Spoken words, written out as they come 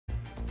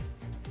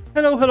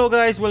Hello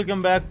guys,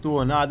 welcome back to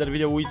another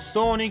video with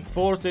Sonic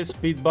Forces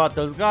Speed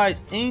Battles.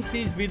 Guys, in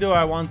this video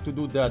I want to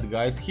do that,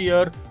 guys.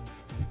 Here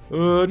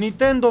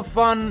Nintendo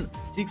fan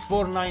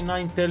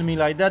 6499 tell me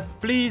like that,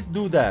 please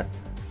do that.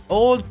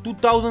 All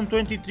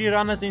 2023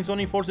 runners in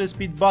Sonic Forces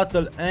Speed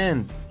Battle,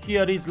 and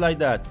here is like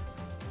that.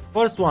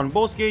 First one: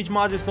 Boscage,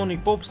 Maze,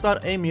 Sonic, Popstar,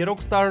 Amy,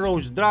 Rockstar,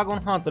 Roach,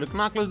 Dragon Hunter,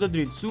 Knuckles the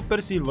Dread,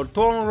 Super Silver,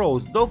 Thorn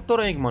Rose, Dr.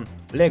 Eggman,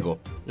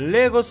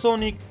 Lego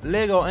Sonic,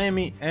 Lego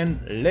Amy, and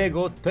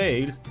Lego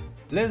Tails.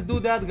 Let's do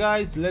that,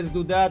 guys. Let's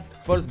do that.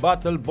 First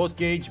battle: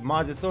 Boscage,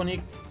 Maze,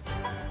 Sonic.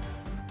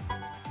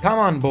 Come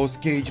on,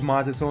 Boscage,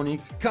 Maze,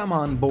 Sonic. Come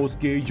on,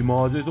 Boscage,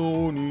 Maze,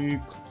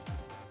 Sonic.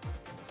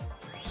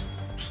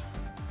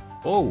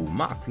 Oh,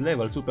 max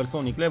level, Super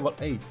Sonic level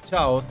 8,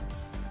 Chaos.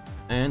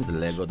 And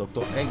Lego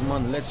Dr.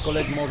 Eggman. Let's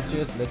collect more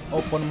chests. Let's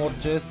open more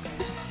chests.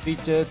 3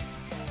 chests.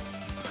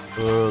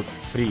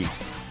 Free.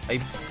 I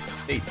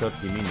pay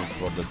 30 minutes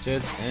for the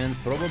chest, and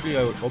probably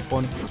I will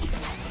open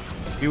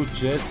few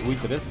chests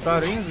with red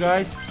star rings,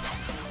 guys,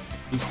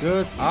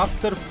 because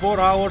after 4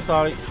 hours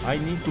I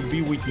need to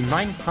be with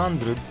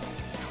 900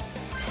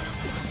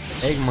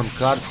 Eggman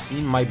cards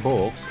in my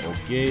box.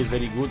 Okay,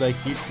 very good. I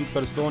hit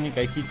Super Sonic,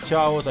 I hit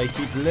Chaos, I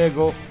hit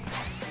Lego.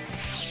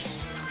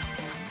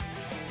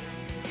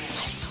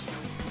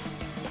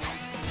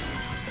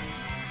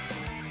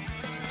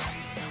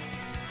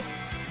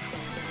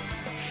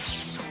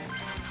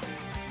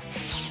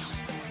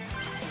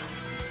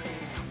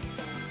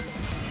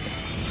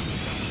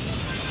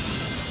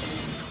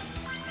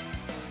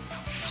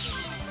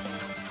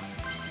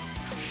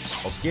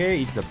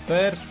 Okay, it's a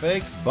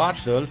perfect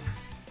battle.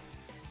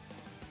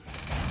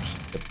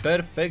 The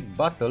perfect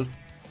battle.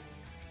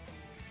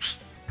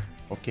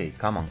 Okay,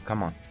 come on,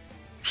 come on.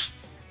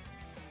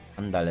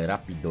 Andale,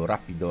 rapido,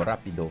 rapido,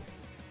 rapido.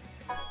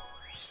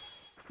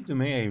 To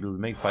me, I will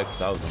make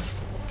 5,000.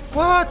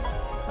 What?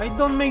 I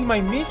don't make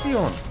my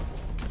mission.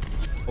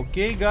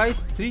 Okay,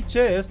 guys, 3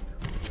 chests.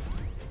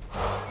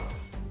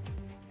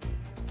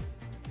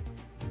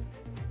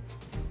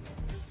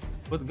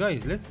 But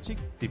guys, let's check.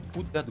 They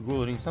put that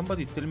gold ring.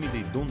 Somebody tell me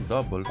they don't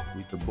double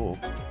with the box.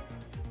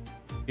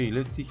 Okay,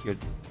 let's see here.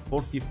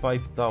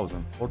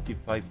 45,000.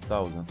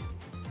 45,000.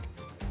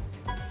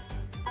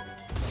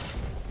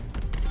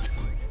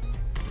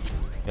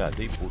 Yeah,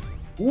 they put.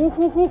 Ooh,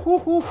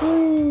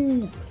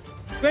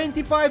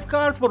 25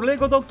 cards for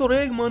Lego Dr.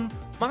 Eggman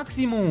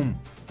maximum.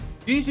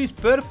 This is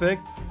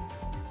perfect.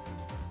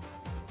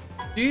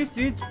 This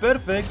is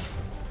perfect.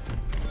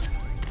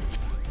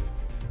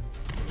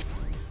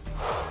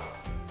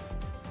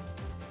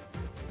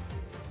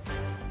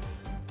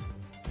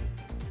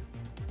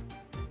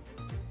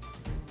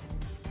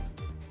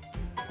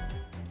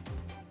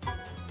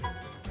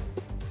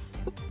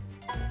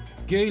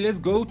 Okay, let's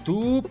go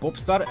to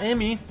Popstar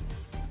Amy.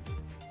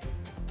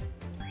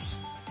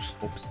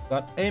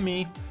 Popstar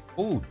Amy.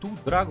 Oh, 2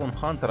 Dragon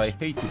Hunter. I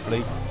hate to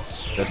play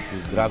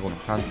versus Dragon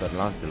Hunter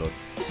Lancelot.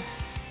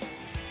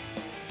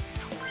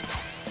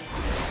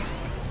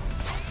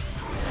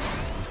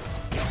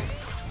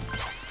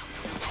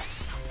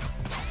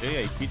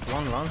 Okay, I hit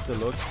 1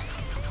 Lancelot.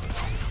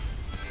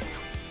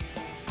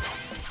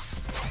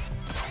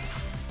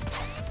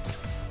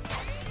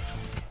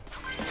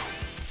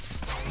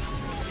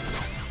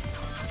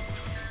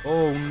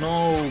 Oh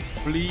no,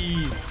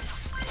 please.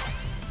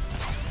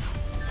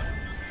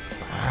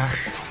 Ah,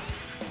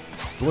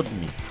 got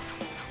me.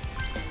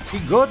 He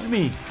got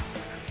me.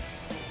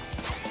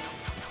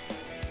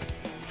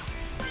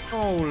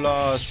 No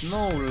last,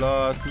 no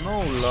last,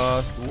 no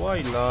last. Why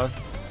last?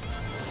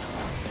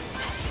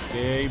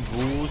 Okay,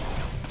 boost.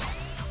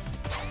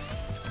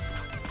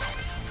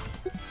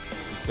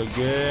 Boost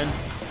again.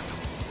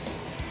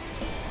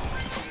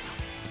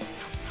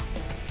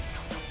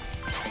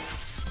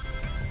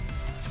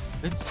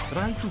 Let's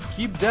try to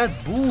keep that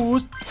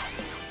boost.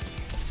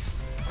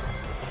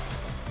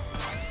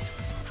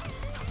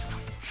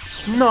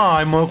 No,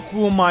 I'm a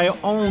cool my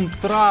own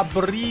trap.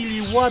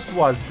 Really, what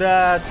was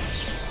that?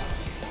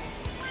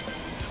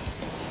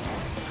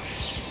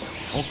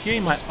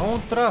 Okay, my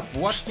own trap.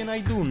 What can I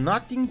do?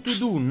 Nothing to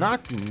do.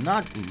 Nothing.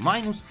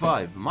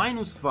 -5.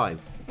 -5.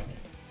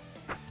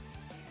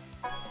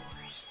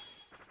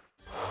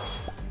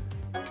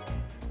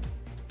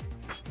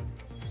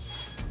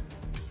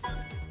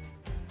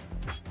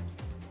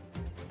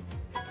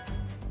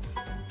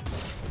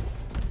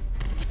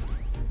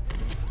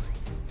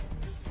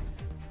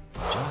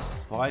 Just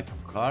 5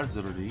 cards,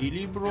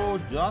 really, bro?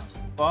 Just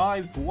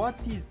 5? What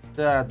is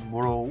that,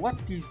 bro? What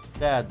is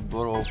that,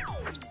 bro?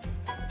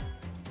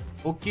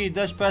 Okay,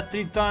 dash pad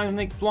 3 times.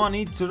 Next one,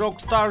 it's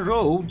Rockstar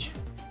Roach.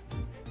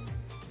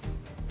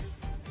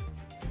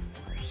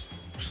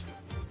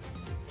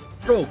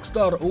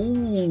 Rockstar,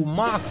 oh,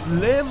 max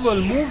level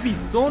movie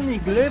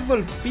Sonic,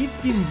 level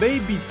 15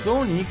 baby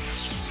Sonic.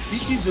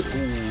 This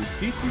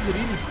is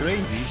really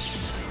crazy.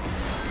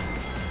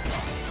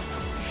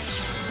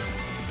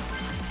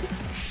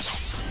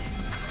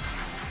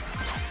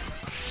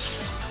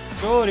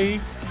 Sorry,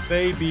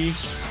 baby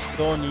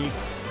Sonic.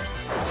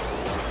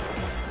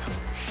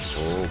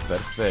 Oh,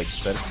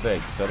 Perfect,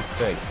 perfect,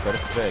 perfect,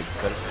 perfect,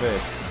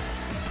 perfect.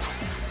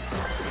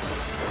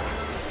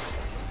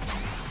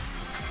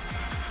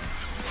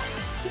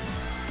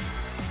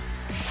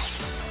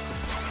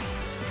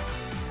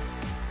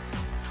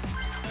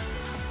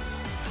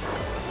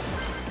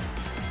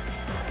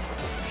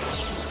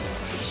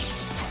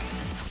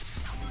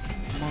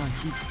 Come on,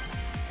 hit.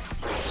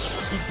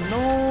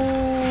 No!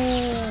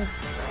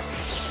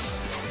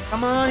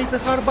 Come on, it's a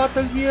hard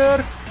battle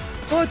here.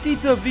 But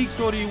it's a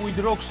victory with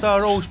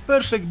Rockstar Roach.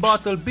 Perfect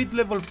battle, beat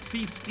level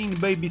 15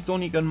 Baby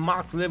Sonic and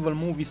max level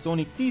Movie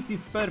Sonic. This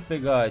is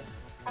perfect, guys.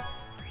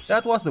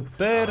 That was a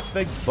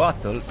perfect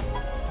battle.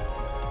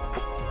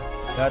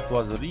 That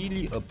was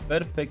really a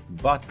perfect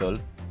battle.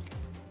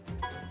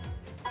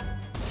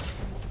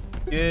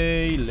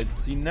 Okay,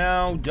 let's see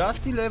now.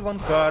 Just 11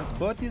 cards,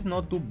 but it's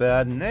not too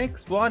bad.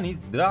 Next one is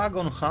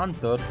Dragon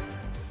Hunter.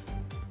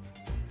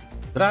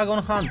 Dragon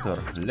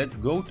Hunter, let's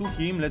go to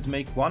him, let's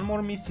make one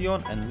more mission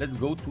and let's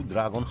go to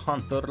Dragon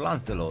Hunter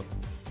Lancelot.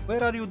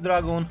 Where are you,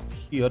 Dragon?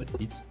 Here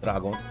it's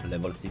Dragon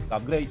level 6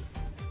 upgrade.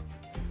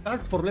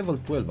 Cards for level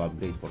 12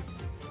 upgrade for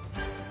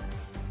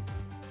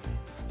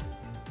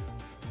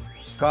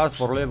cards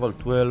for level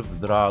 12,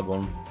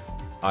 Dragon,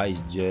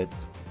 Ice Jet,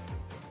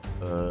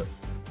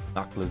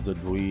 Knuckles the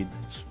Druid.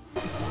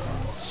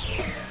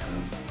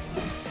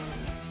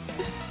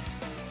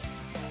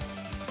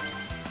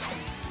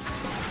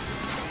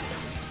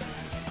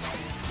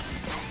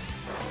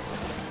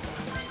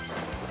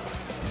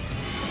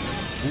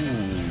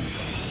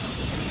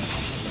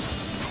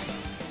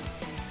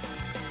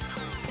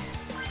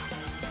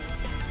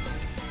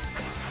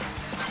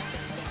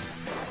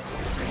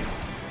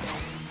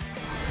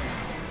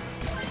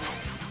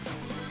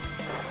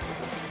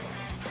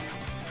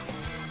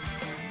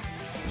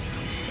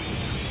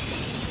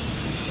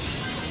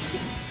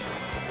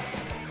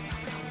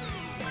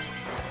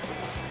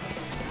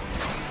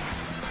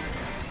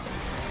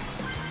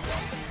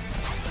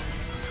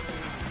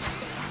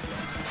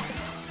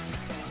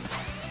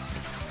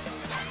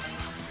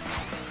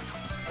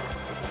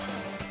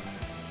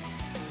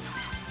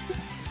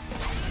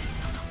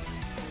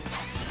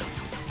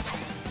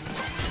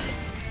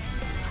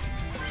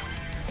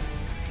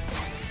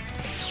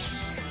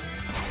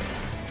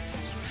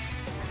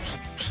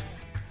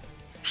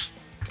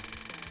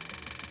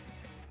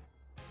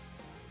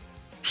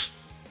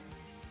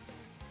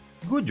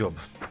 Good job.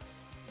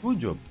 Good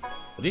job.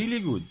 Really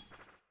good.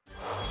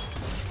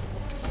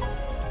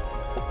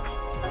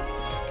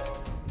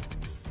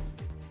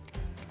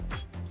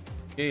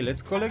 Okay,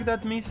 let's collect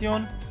that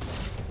mission.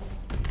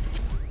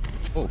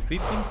 Oh,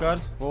 15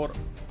 cards for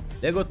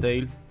Lego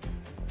Tales.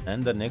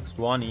 And the next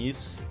one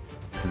is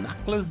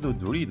Knuckles the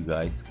Druid,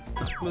 guys.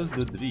 Knuckles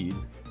the Druid.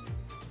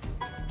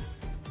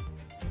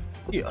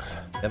 Here,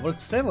 level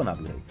 7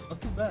 upgrade. Not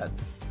too bad.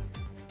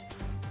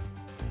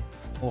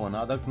 Oh,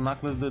 another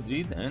Knuckles the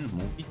Druid and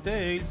Movie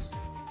Tales.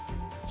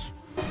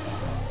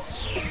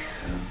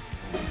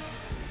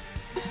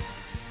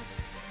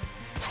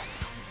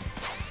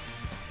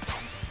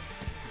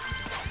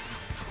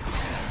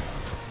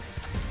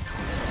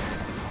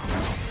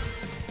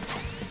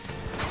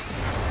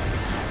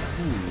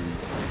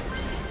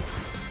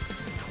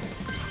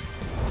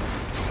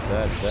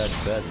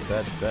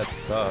 Bad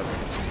start.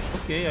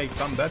 Okay, I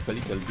come back a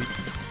little bit.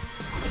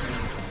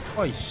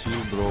 Why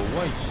shield, bro?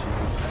 Why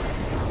shield?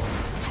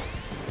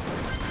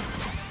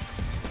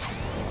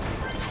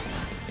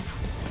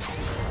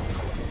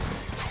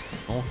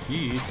 No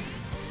hit.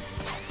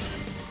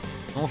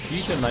 No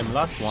hit and I'm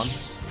last one.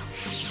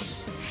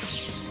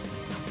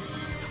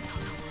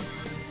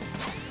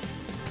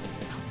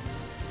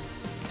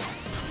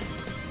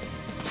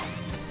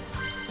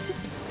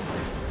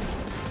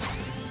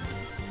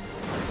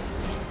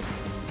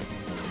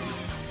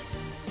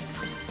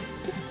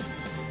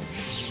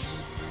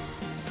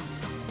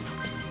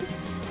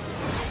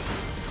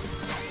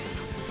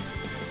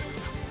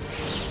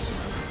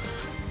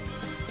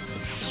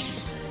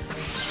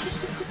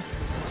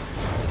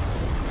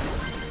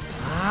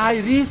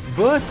 Iris,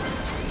 but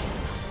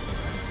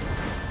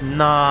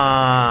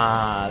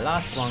nah,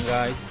 last one,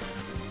 guys.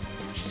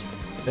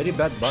 Very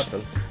bad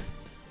battle.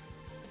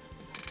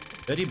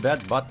 Very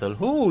bad battle.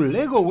 Oh,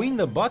 Lego win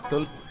the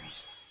battle.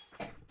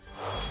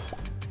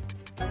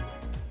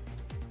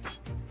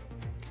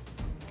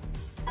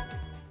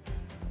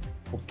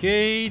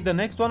 Okay, the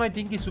next one I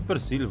think is Super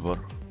Silver.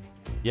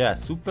 Yeah,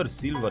 Super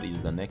Silver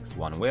is the next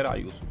one. Where are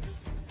you?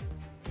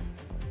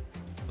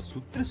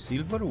 Super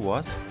Silver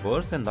was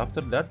first and after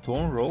that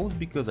Tone Rose,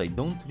 because I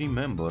don't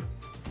remember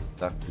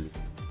exactly.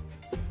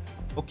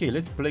 Okay,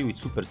 let's play with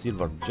Super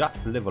Silver, just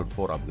level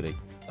 4 upgrade.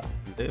 Just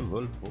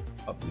level 4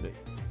 upgrade.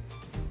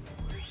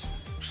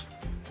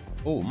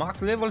 Oh,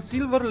 max level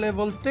Silver,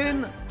 level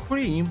 10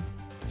 Cream.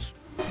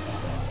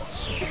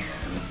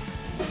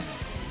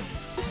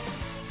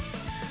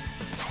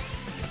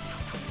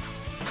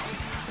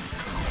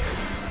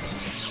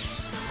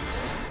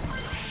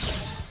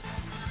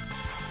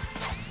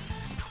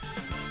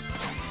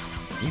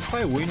 If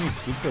I win with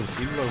Super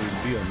Silver,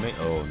 will be amazing.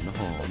 Oh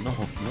no,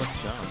 no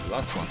chance.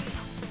 Last one.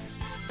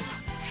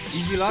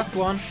 Easy last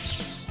one.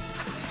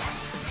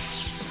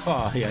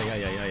 Oh, yeah.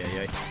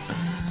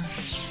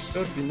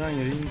 39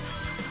 rings.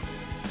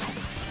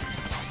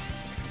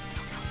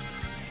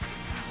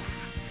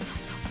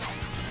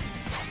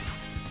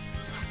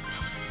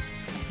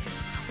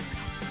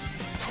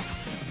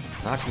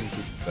 Nothing to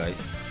do,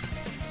 guys.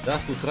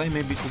 Just to try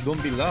maybe to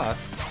don't be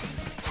last.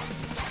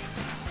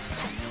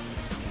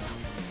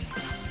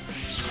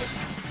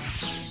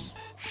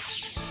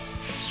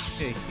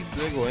 Okay, keep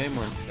Lego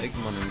Eggman,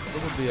 and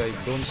probably I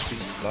don't see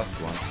the last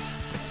one.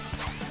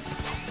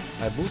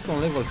 My boost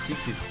on level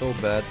 6 is so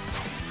bad.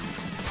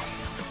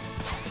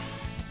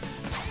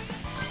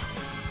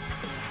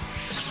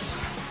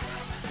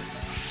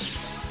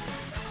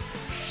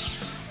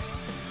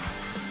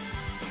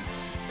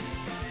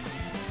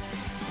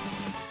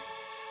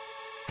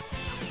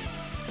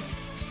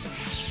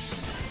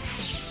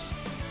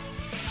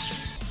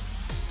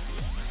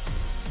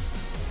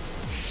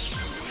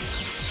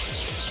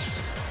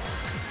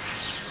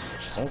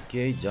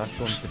 Okay, just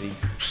on 3.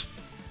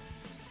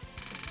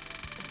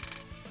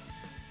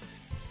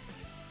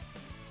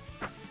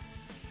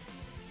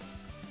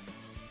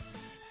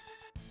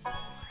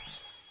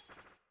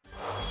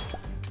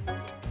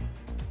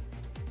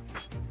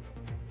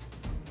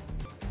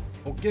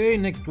 Okay,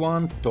 next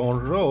one,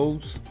 Torn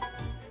Rose.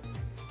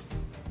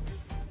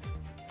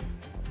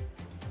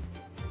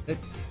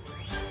 Let's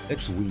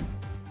win.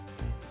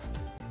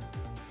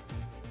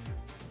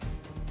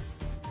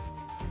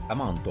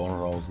 Come on, Torn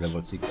Rose,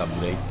 level 6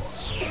 upgrade.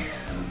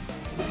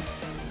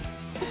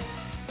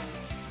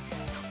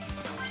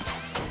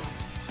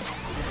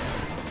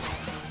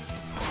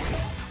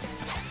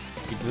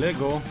 Hit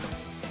Lego.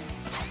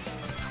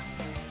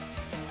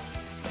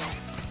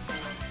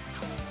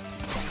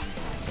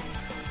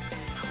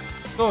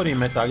 Sorry,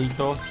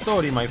 Metalito.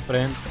 Sorry, my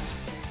friend.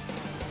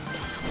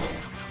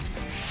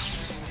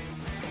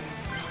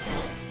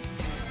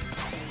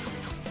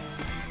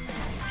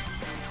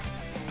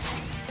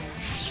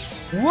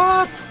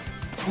 What?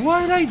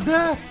 Why like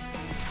that?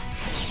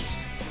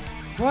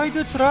 Why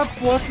the trap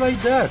was like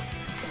that?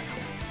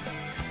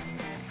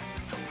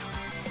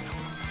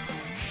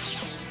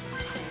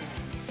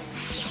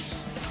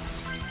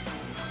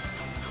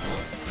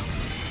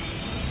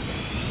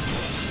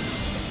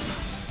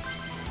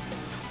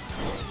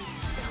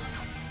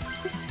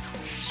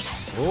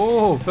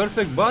 Oh,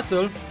 perfect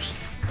battle.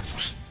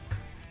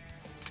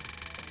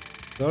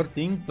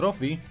 13th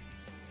trophy.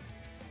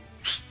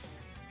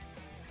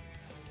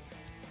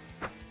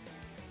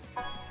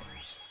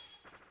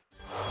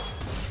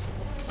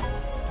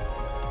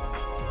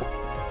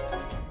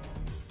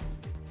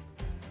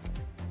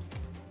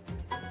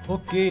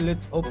 Okay,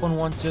 let's open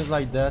one chest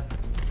like that.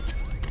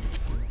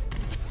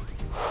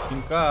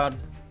 King card.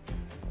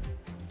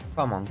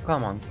 Come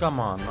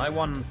on. I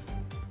won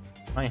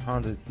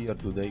 900 here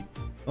today.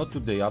 Not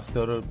today,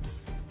 after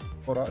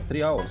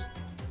 3 hours.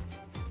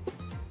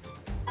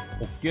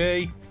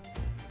 Okay.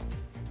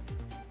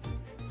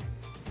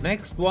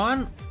 Next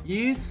one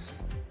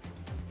is...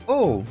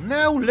 Oh,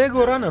 now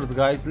Lego Runners,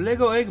 guys.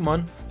 Lego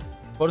Eggman.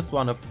 First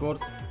one, of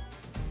course.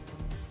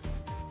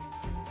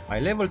 My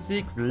level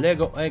 6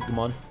 Lego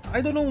Eggman. I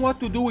don't know what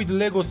to do with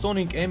Lego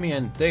Sonic, Amy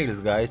and Tails,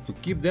 guys. To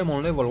keep them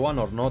on level 1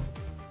 or not.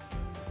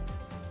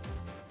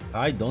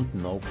 I don't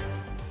know.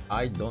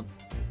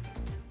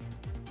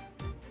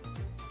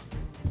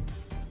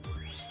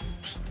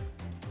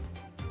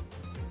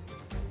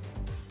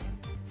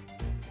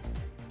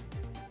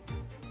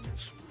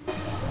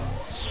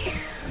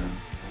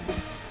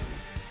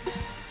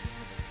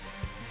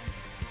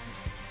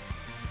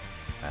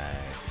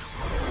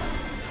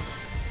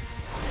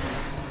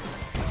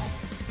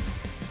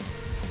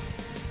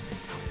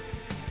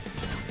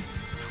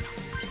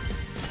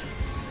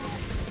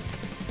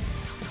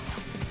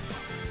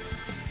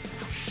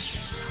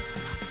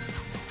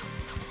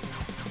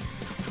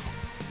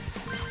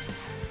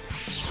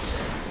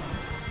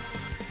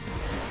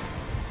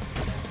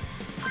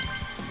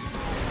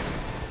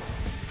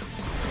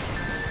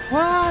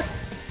 What?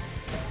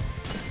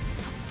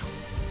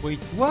 Wait,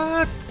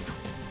 what?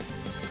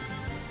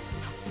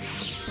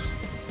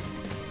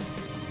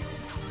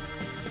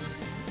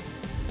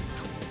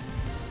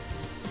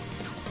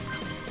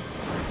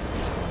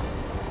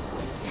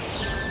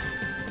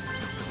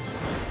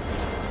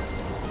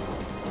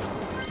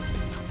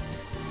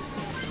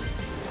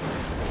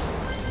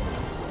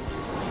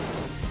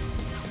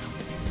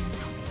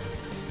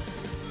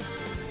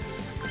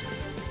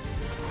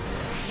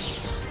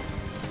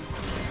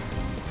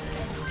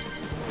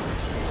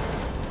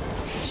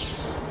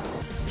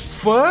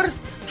 First?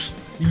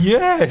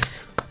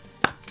 Yes!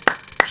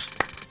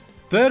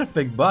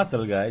 Perfect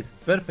battle, guys.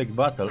 Perfect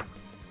battle.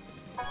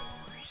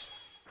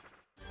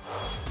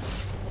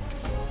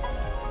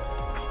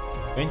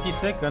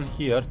 $20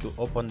 here to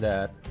open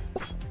that.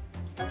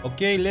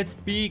 Okay, let's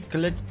pick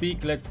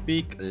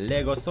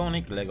Lego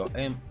Sonic, Lego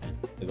M, and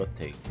Lego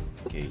Tail.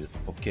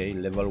 Okay,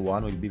 level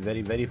 1 will be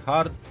very, very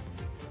hard.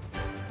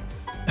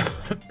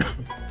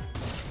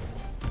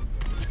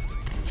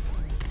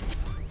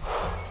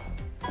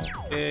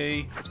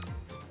 Okay.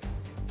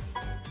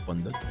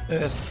 open the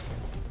chest.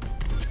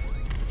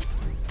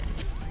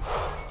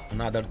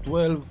 Another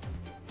 12.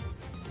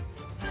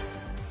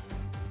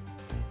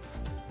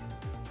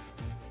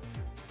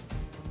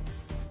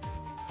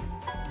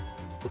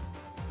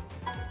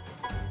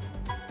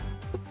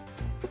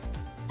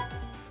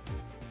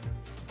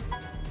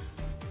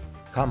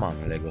 Come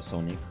on, Lego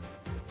Sonic.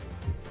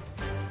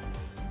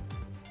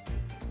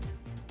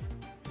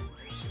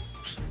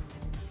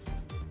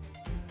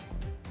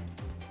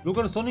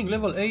 Luger Sonic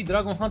level 8,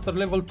 Dragon Hunter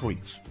level 3.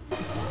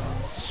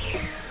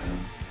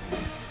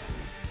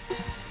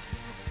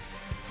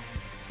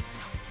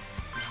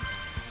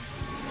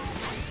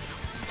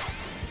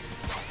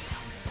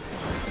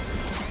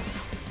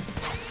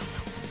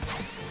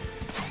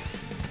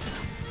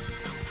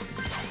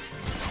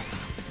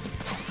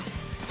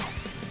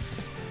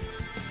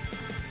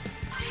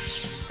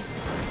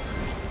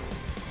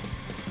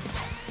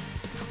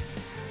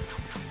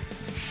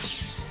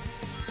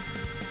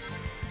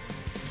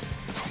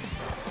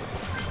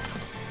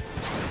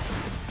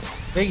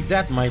 Take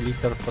that, my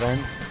little friend.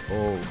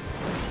 Oh.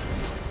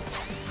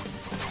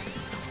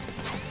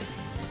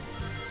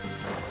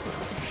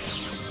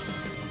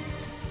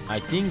 I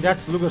think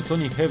that's Luger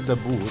Sonic have the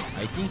boost.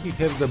 I think he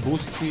have the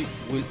boost, he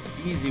will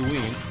easy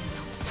win.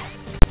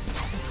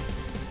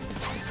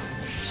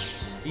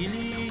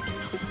 Really?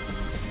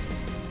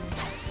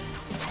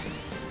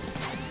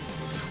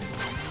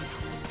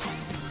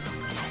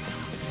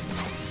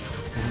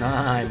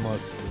 Nah, I'm not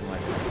too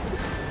much.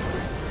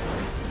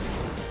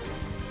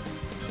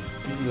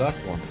 Easy last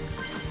one.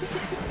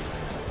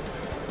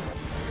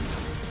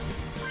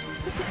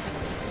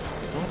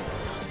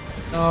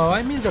 No,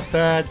 I missed the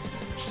pad.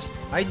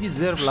 I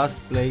deserve last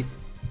place.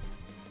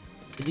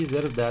 I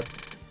deserve that.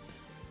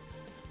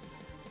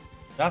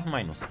 That's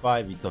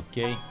 -5, it's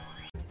okay.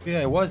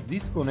 Okay, I was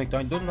disconnected.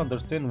 I don't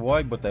understand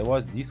why, but I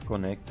was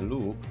disconnected.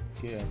 Look.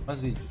 Okay, I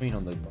must rejoin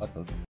on the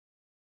battle.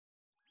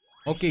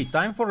 Okay,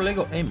 time for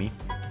Lego Emmy.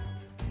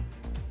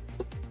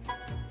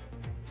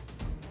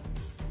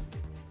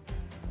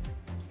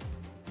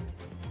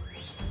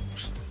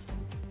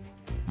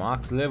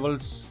 Max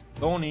levels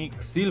Sonic,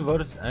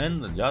 Silvers,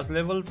 and just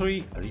level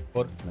 3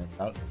 Report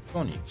Metal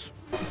Sonic.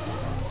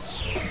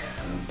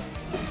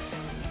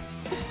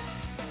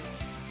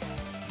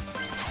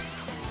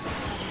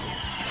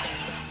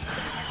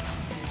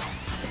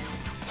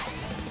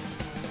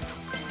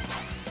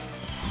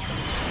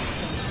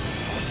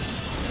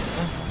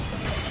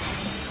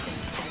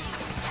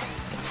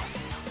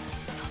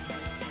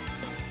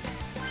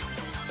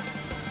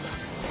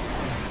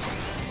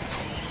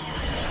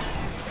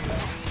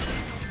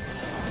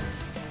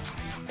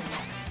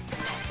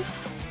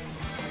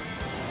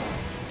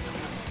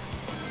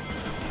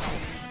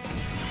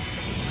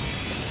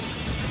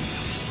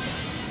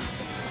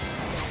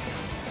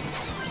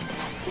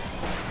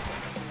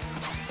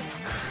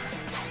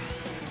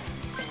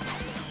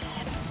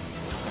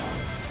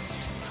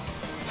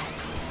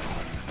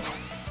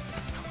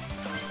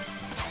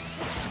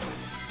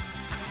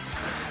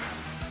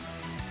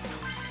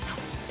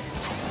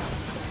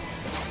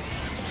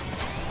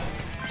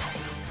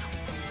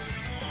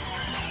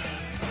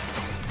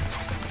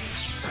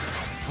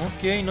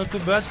 Okay, not too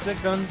bad,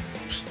 second.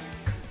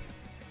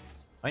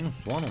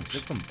 -1 on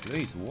second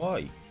place,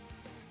 why?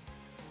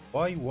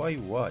 Why?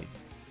 Why?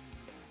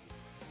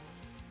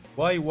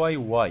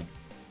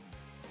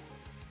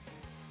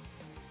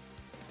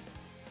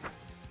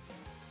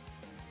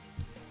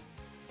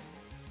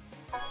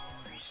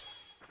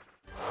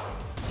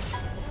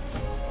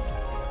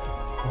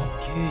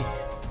 Okay.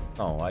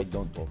 No, I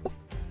don't open.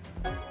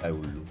 I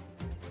will lose.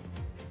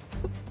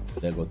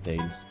 Lego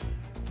Tails.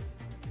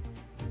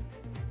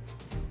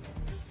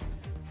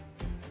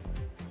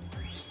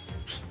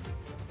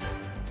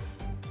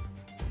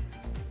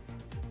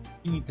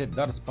 Limited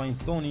Dark Spine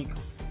Sonic.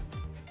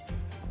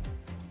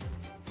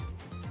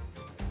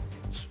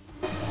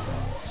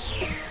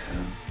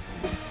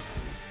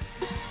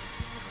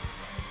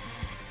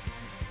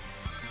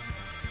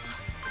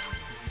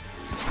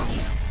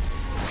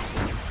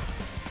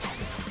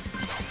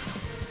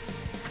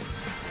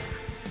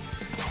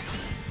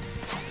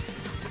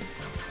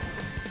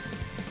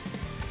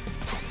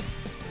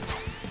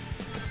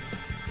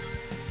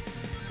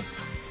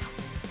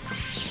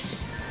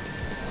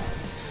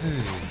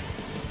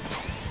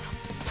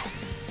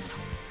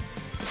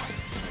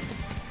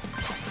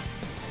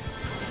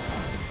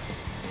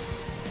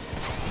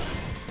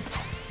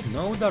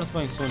 No, Dark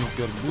Spine Sonic,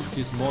 your boost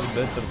is more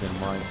better than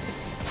mine.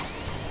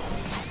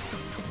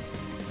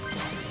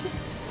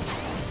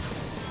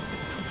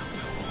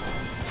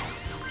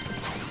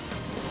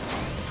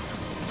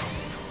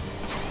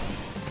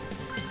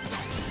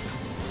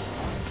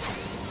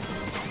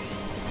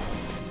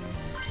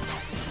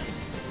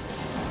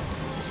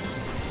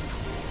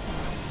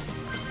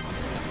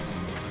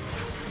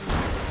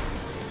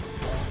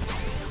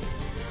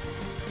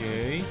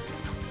 Okay.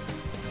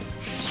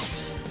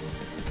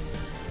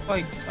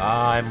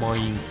 I'm a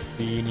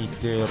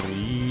infinite,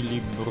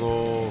 really,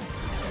 bro.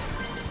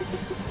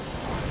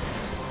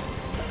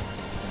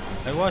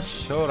 I was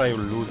sure I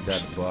would lose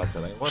that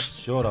battle. I was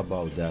sure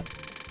about that.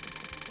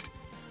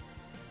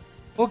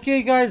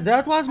 Okay guys,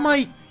 that was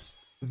my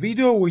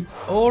video with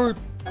all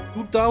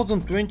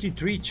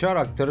 2023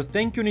 characters.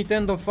 Thank you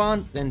Nintendo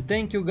fans and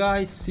thank you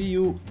guys. See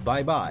you.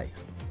 Bye bye.